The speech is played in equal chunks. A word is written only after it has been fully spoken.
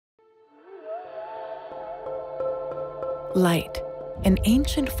Light, an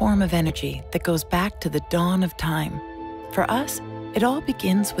ancient form of energy that goes back to the dawn of time. For us, it all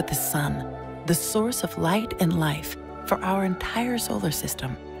begins with the sun, the source of light and life for our entire solar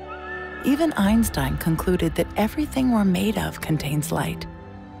system. Even Einstein concluded that everything we're made of contains light.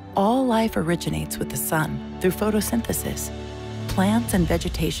 All life originates with the sun through photosynthesis. Plants and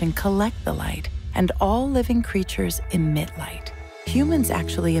vegetation collect the light, and all living creatures emit light. Humans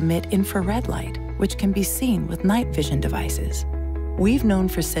actually emit infrared light, which can be seen with night vision devices. We've known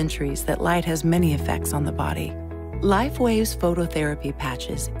for centuries that light has many effects on the body. LifeWave's phototherapy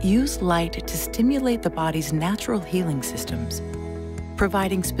patches use light to stimulate the body's natural healing systems,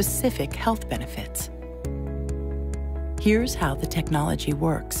 providing specific health benefits. Here's how the technology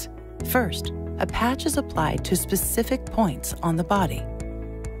works. First, a patch is applied to specific points on the body.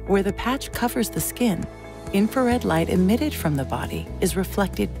 Where the patch covers the skin, infrared light emitted from the body is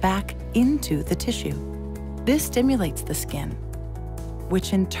reflected back into the tissue. This stimulates the skin,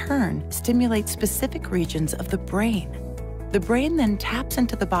 which in turn stimulates specific regions of the brain. The brain then taps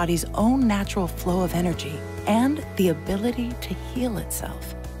into the body's own natural flow of energy and the ability to heal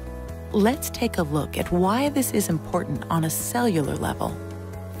itself. Let's take a look at why this is important on a cellular level.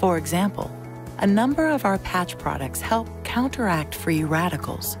 For example, a number of our patch products help counteract free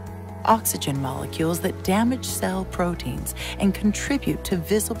radicals, oxygen molecules that damage cell proteins and contribute to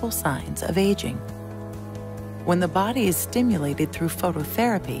visible signs of aging. When the body is stimulated through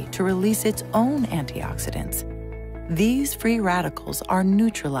phototherapy to release its own antioxidants, these free radicals are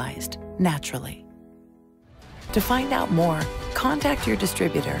neutralized naturally. To find out more, contact your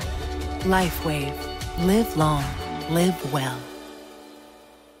distributor. LifeWave. Live long, live well.